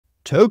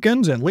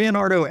Tokens in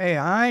Leonardo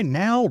AI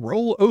now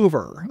roll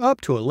over,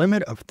 up to a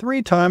limit of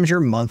 3 times your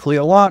monthly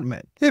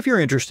allotment. If you're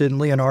interested in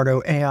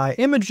Leonardo AI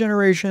image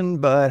generation,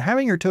 but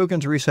having your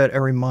tokens reset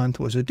every month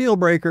was a deal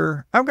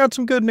breaker, I've got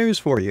some good news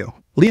for you.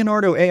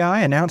 Leonardo AI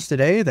announced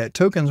today that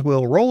tokens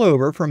will roll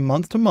over from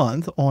month to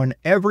month on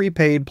every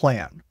paid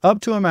plan,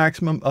 up to a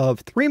maximum of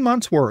 3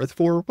 months worth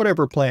for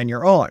whatever plan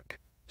you're on.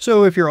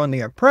 So if you're on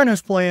the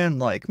Apprentice plan,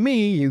 like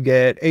me, you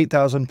get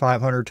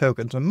 8,500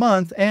 tokens a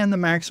month, and the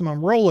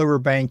maximum rollover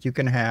bank you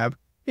can have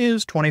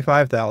is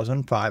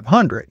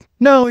 25,500.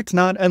 No, it's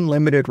not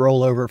unlimited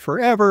rollover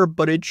forever,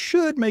 but it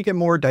should make it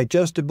more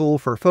digestible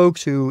for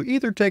folks who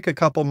either take a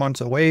couple months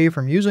away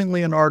from using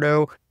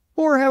Leonardo,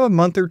 or have a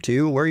month or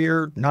two where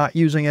you're not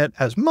using it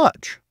as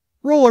much.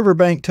 Rollover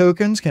bank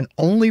tokens can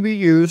only be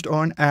used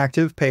on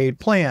active paid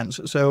plans,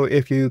 so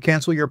if you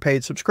cancel your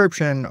paid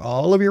subscription,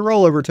 all of your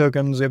rollover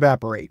tokens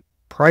evaporate.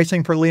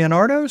 Pricing for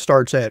Leonardo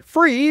starts at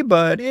free,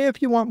 but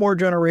if you want more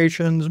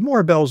generations,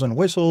 more bells and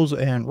whistles,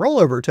 and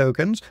rollover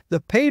tokens,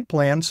 the paid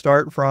plans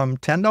start from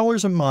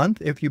 $10 a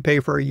month if you pay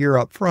for a year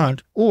up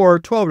front, or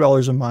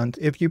 $12 a month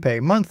if you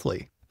pay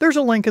monthly. There's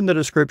a link in the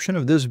description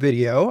of this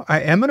video. I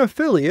am an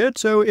affiliate,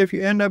 so if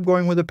you end up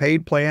going with a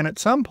paid plan at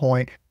some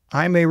point,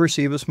 I may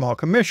receive a small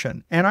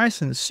commission, and I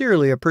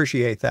sincerely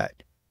appreciate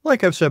that.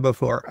 Like I've said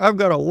before, I've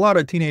got a lot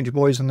of teenage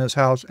boys in this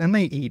house, and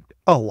they eat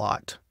a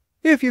lot.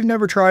 If you've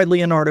never tried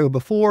Leonardo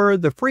before,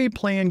 the free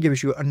plan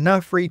gives you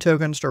enough free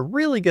tokens to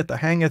really get the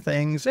hang of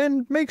things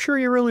and make sure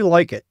you really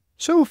like it.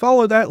 So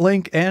follow that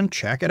link and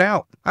check it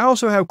out. I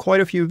also have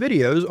quite a few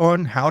videos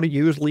on how to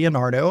use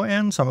Leonardo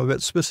and some of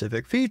its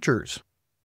specific features.